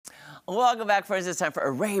Welcome back, friends. It's time for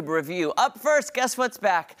a Rabe review. Up first, guess what's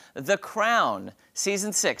back? The Crown,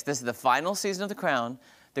 Season 6. This is the final season of The Crown.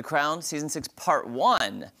 The Crown, Season 6, Part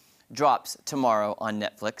 1, drops tomorrow on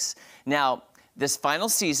Netflix. Now, this final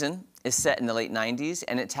season is set in the late 90s,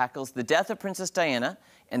 and it tackles the death of Princess Diana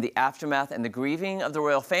and the aftermath and the grieving of the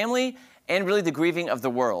royal family, and really the grieving of the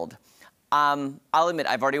world. I'll admit,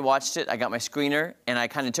 I've already watched it. I got my screener, and I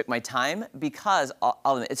kind of took my time because, I'll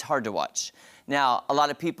admit, it's hard to watch. Now, a lot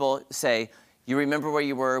of people say, you remember where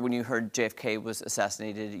you were when you heard JFK was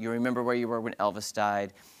assassinated. You remember where you were when Elvis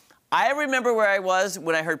died. I remember where I was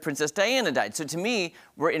when I heard Princess Diana died. So to me,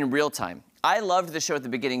 we're in real time. I loved the show at the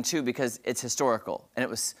beginning, too, because it's historical. And it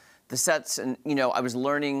was the sets, and, you know, I was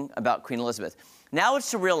learning about Queen Elizabeth. Now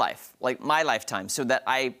it's to real life, like my lifetime, so that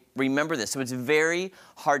I remember this. So it's very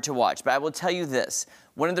hard to watch. But I will tell you this.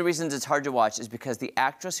 One of the reasons it's hard to watch is because the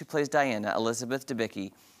actress who plays Diana, Elizabeth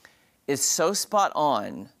Debicki, is so spot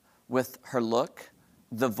on with her look,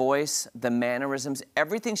 the voice, the mannerisms,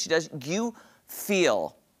 everything she does. You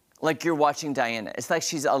feel like you're watching Diana. It's like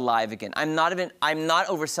she's alive again. I'm not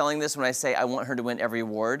overselling this when I say I want her to win every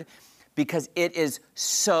award, because it is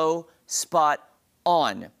so spot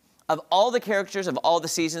on. Of all the characters, of all the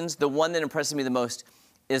seasons, the one that impresses me the most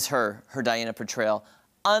is her Diana portrayal.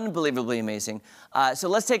 Unbelievably amazing. So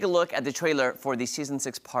let's take a look at the trailer for the Season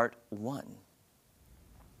 6, Part 1.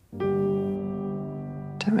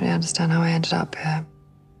 Don't really understand how I ended up here.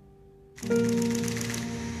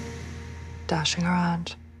 Dashing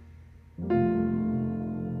around.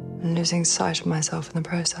 And losing sight of myself in the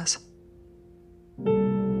process. You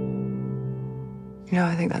know,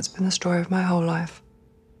 I think that's been the story of my whole life.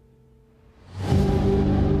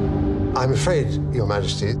 I'm afraid, Your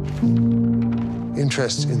Majesty,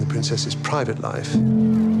 interest in the princess's private life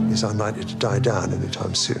is unlikely to die down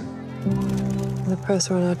anytime soon. The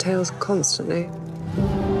press are on our tails constantly.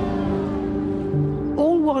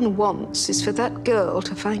 All one wants is for that girl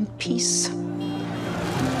to find peace.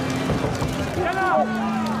 Get out!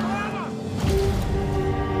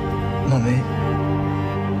 Mummy,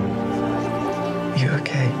 you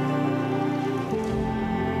okay?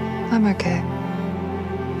 I'm okay.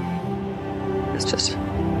 It's just...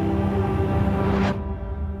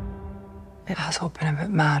 it has all been a bit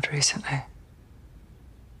mad recently.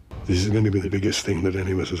 This is going to be the biggest thing that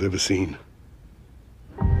any of us has ever seen.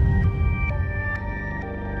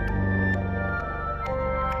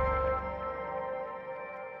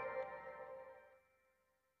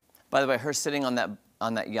 By the way, her sitting on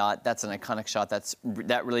that yacht, that's an iconic shot.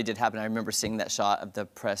 That really did happen. I remember seeing that shot of the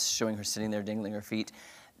press showing her sitting there dangling her feet.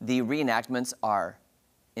 The reenactments are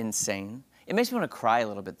insane. It makes me want to cry a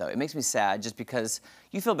little bit, though. It makes me sad just because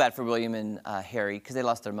you feel bad for William and Harry because they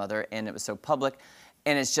lost their mother, and it was so public.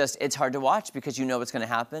 And it's hard to watch because you know what's going to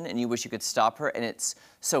happen, and you wish you could stop her, and it's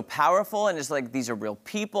so powerful, and it's like these are real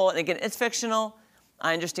people. And again, it's fictional.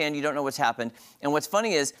 I understand you don't know what's happened. And what's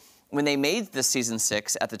funny is, when they made this Season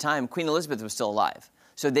 6, at the time, Queen Elizabeth was still alive.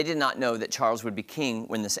 So they did not know that Charles would be king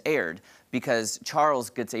when this aired, because Charles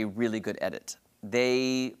gets a really good edit.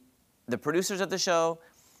 The producers of the show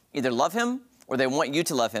either love him or they want you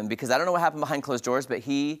to love him, because I don't know what happened behind closed doors, but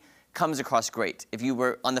he comes across great. If you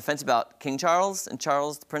were on the fence about King Charles and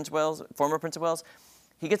Charles, Prince of Wales, former Prince of Wales,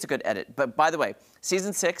 he gets a good edit. But by the way,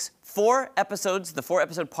 Season 6, 4 episodes, the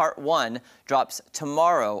 4-episode Part 1 drops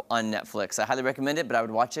tomorrow on Netflix. I highly recommend it, but I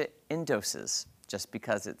would watch it in doses, just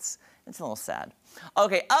because it's a little sad.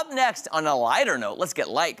 Okay, up next, on a lighter note, let's get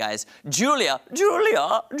light, guys. Julia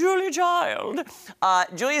Child.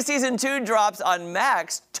 Julia Season 2 drops on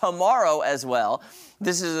Max tomorrow as well.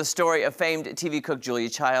 This is the story of famed TV cook Julia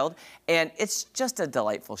Child, and it's just a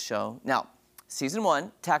delightful show. Now, Season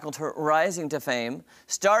 1 tackled her rising to fame,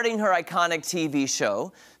 starting her iconic TV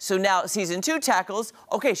show. So now Season 2 tackles,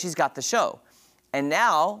 okay, she's got the show. And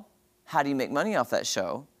now, how do you make money off that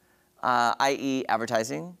show? I.e.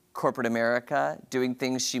 advertising, corporate America, doing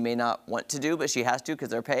things she may not want to do, but she has to because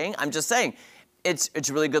they're paying. I'm just saying, it's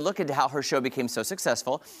a really good look into how her show became so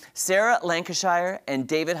successful. Sarah Lancashire and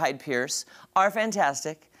David Hyde Pierce are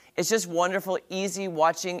fantastic. It's just wonderful, easy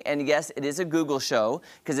watching, and yes, it is a Google show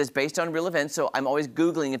because it's based on real events, so I'm always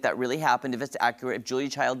Googling if that really happened, if it's accurate, if Julia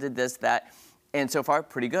Child did this, that, and so far,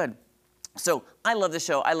 pretty good. So I love the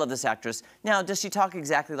show. I love this actress. Now, does she talk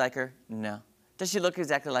exactly like her? No. Does she look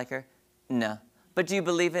exactly like her? No. But do you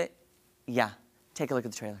believe it? Yeah. Take a look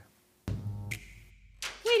at the trailer.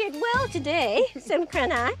 We did well today, Simcha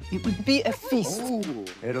and I. It would be a feast. Ooh,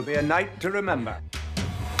 it'll be a night to remember.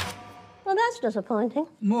 Well, that's disappointing.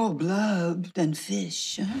 More blood than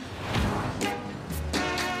fish, huh?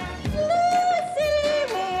 Lucy,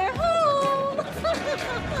 we're home.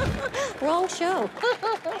 Wrong show.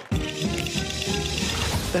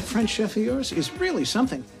 That French chef of yours is really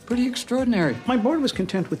something. Pretty extraordinary. My board was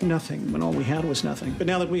content with nothing when all we had was nothing. But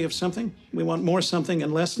now that we have something, we want more something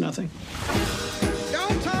and less nothing.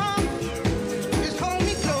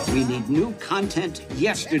 We need new content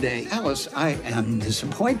yesterday. Alice, I am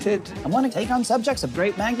disappointed. I want to take on subjects of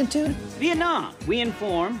great magnitude. Vietnam. We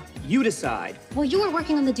inform, you decide. While you were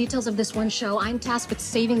working on the details of this one show, I'm tasked with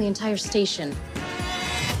saving the entire station.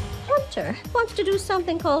 Hunter wants to do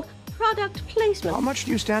something called product placement. How much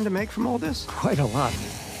do you stand to make from all this? Quite a lot.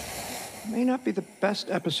 May not be the best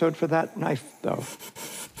episode for that knife, though.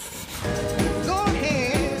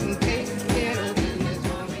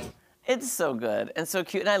 It's so good and so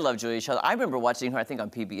cute, and I love Julia Child. I remember watching her, I think, on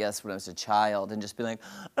PBS when I was a child, and just being like,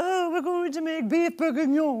 oh, we're going to make beef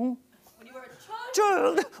bourguignon. When you were a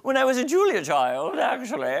child? When I was a Julia Child,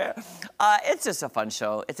 actually. It's just a fun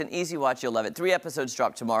show. It's an easy watch, you'll love it. 3 episodes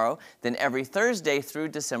drop tomorrow, then every Thursday through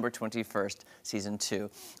December 21st, season 2.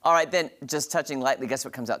 All right, then, just touching lightly, guess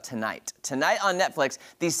what comes out tonight? Tonight on Netflix,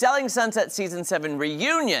 the Selling Sunset Season 7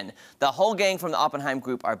 reunion. The whole gang from the Oppenheim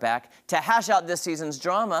group are back to hash out this season's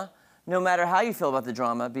drama. No matter how you feel about the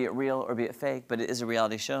drama, be it real or be it fake, but it is a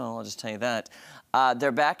reality show, I'll just tell you that.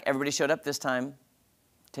 They're back, everybody showed up this time.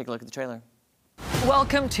 Take a look at the trailer.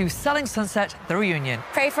 Welcome to Selling Sunset, the reunion.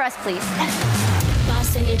 Pray for us, please.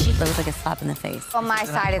 That was like a slap in the face. Well, my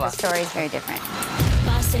side of the story is very different.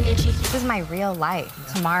 This is my real life.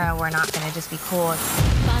 Tomorrow, we're not going to just be cool.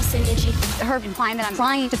 Her implying that I'm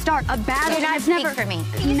trying to start a battle. Do not speak for me.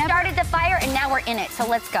 You started the fire, and now we're in it, so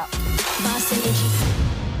let's go.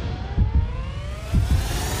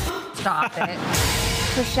 Stop it.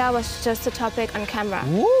 Chriselle was just a topic on camera.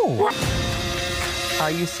 Ooh. Are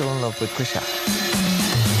you still in love with Krisha?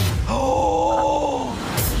 Oh!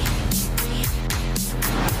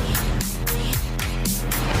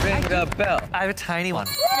 Ring the bell. I have a tiny one.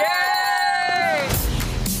 Yay!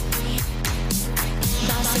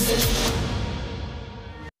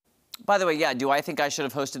 By the way, yeah, do I think I should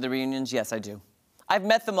have hosted the reunions? Yes, I do. I've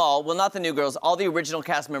met them all. Well, not the new girls. All the original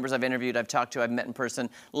cast members I've interviewed, I've talked to, I've met in person,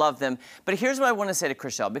 love them. But here's what I want to say to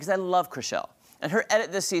Chriselle, because I love Chriselle. And her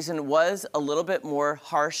edit this season was a little bit more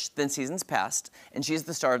harsh than seasons past, and she's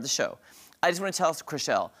the star of the show. I just want to tell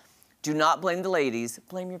Chriselle, do not blame the ladies,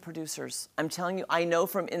 blame your producers. I'm telling you, I know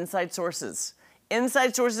from inside sources of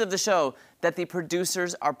the show, that the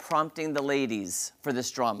producers are prompting the ladies for this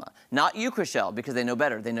drama. Not you, Chriselle, because they know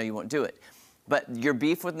better. They know you won't do it. But your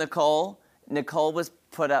beef with Nicole was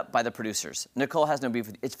put up by the producers. Nicole has no beef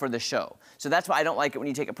with it's for the show. So that's why I don't like it when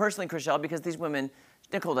you take it personally, Chriselle, because these women,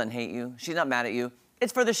 Nicole doesn't hate you. She's not mad at you.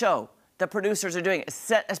 It's for the show. The producers are doing it,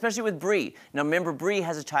 especially with Bree. Now remember, Bree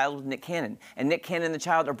has a child with Nick Cannon, and Nick Cannon and the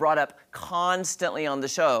child are brought up constantly on the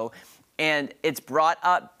show, and it's brought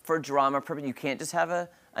up for drama purpose. You can't just have a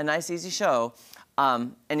nice, easy show.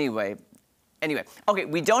 Anyway, okay,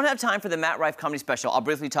 we don't have time for the Matt Rife comedy special. I'll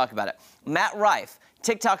briefly talk about it. Matt Rife,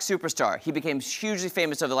 TikTok superstar. He became hugely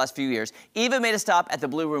famous over the last few years. Even made a stop at the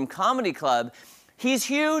Blue Room Comedy Club. He's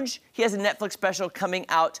huge. He has a Netflix special coming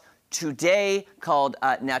out today called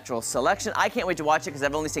Natural Selection. I can't wait to watch it because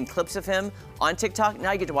I've only seen clips of him on TikTok.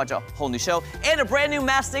 Now you get to watch a whole new show. And a brand new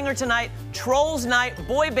Masked Singer tonight. Trolls Night,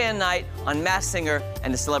 boy band night on Masked Singer,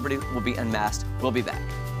 and the celebrity will be unmasked. We'll be back.